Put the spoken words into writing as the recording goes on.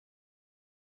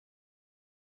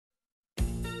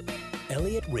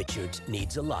Elliot Richards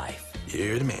needs a life.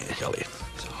 You're the man, Elliot.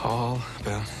 It's all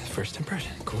about first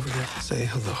impression. Go over there, say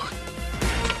hello.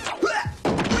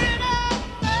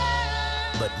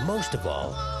 But most of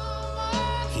all,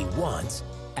 he wants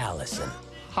Allison.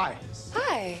 Hi.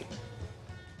 Hi.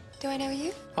 Do I know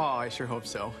you? Oh, I sure hope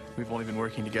so. We've only been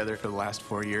working together for the last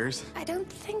 4 years. I don't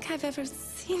think I've ever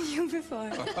seen you before.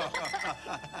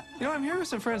 You know, I'm here with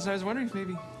some friends, and I was wondering if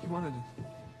maybe you wanted to...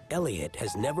 Elliot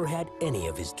has never had any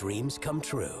of his dreams come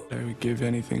true. I would give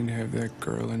anything to have that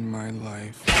girl in my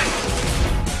life.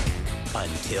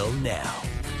 Until now.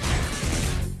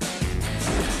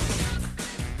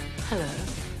 Hello.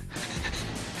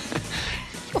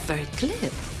 You're very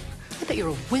glib. I bet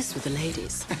you're a whiz with the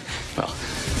ladies. Well...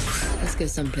 Let's go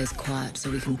someplace quiet so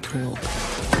we can talk.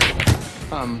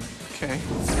 Okay.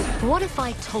 What if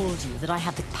I told you that I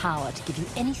have the power to give you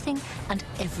anything and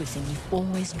everything you've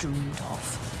always dreamed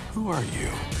of? Who are you?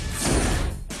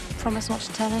 Promise not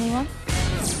to tell anyone?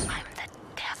 I'm the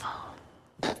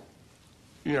devil.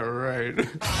 Yeah, right.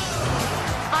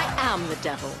 I am the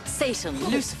devil, Satan,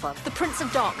 Lucifer, the Prince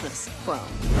of Darkness. Well,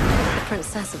 the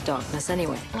Princess of Darkness,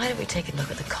 anyway. Why don't we take a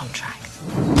look at the contract?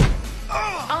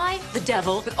 I, the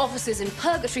devil, with offices in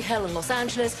Purgatory Hell and Los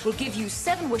Angeles, will give you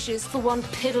 7 wishes for one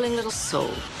piddling little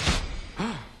soul.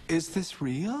 Is this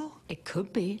real? It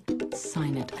could be.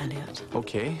 Sign it, Elliot.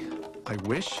 Okay. I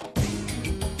wish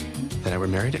that I were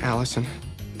married to Allison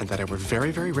and that I were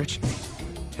very, very rich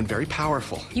and very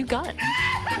powerful. You got it.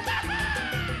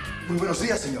 Muy buenos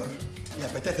días, señor. ¿Le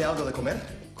apetece algo de comer?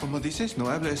 ¿Cómo dices? No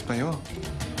habla español.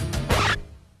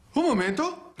 Un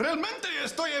momento. Realmente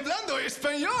estoy hablando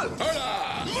español.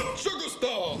 Hola, mucho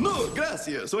gusto. No,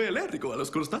 gracias. Soy alérgico a los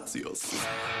crustáceos.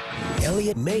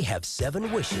 Elliot may have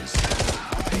 7 wishes.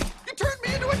 You turned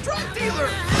me into a drug dealer!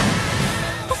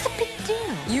 What's the big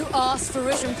deal? You asked for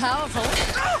rich and powerful.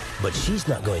 But she's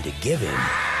not going to give him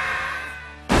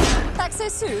Back so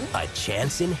soon? a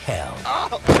chance in hell.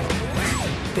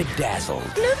 Bedazzled.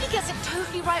 Nobody gets it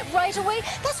totally right away.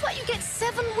 That's why you get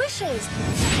 7 wishes.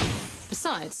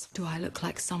 Besides, do I look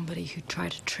like somebody who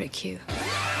tried to trick you?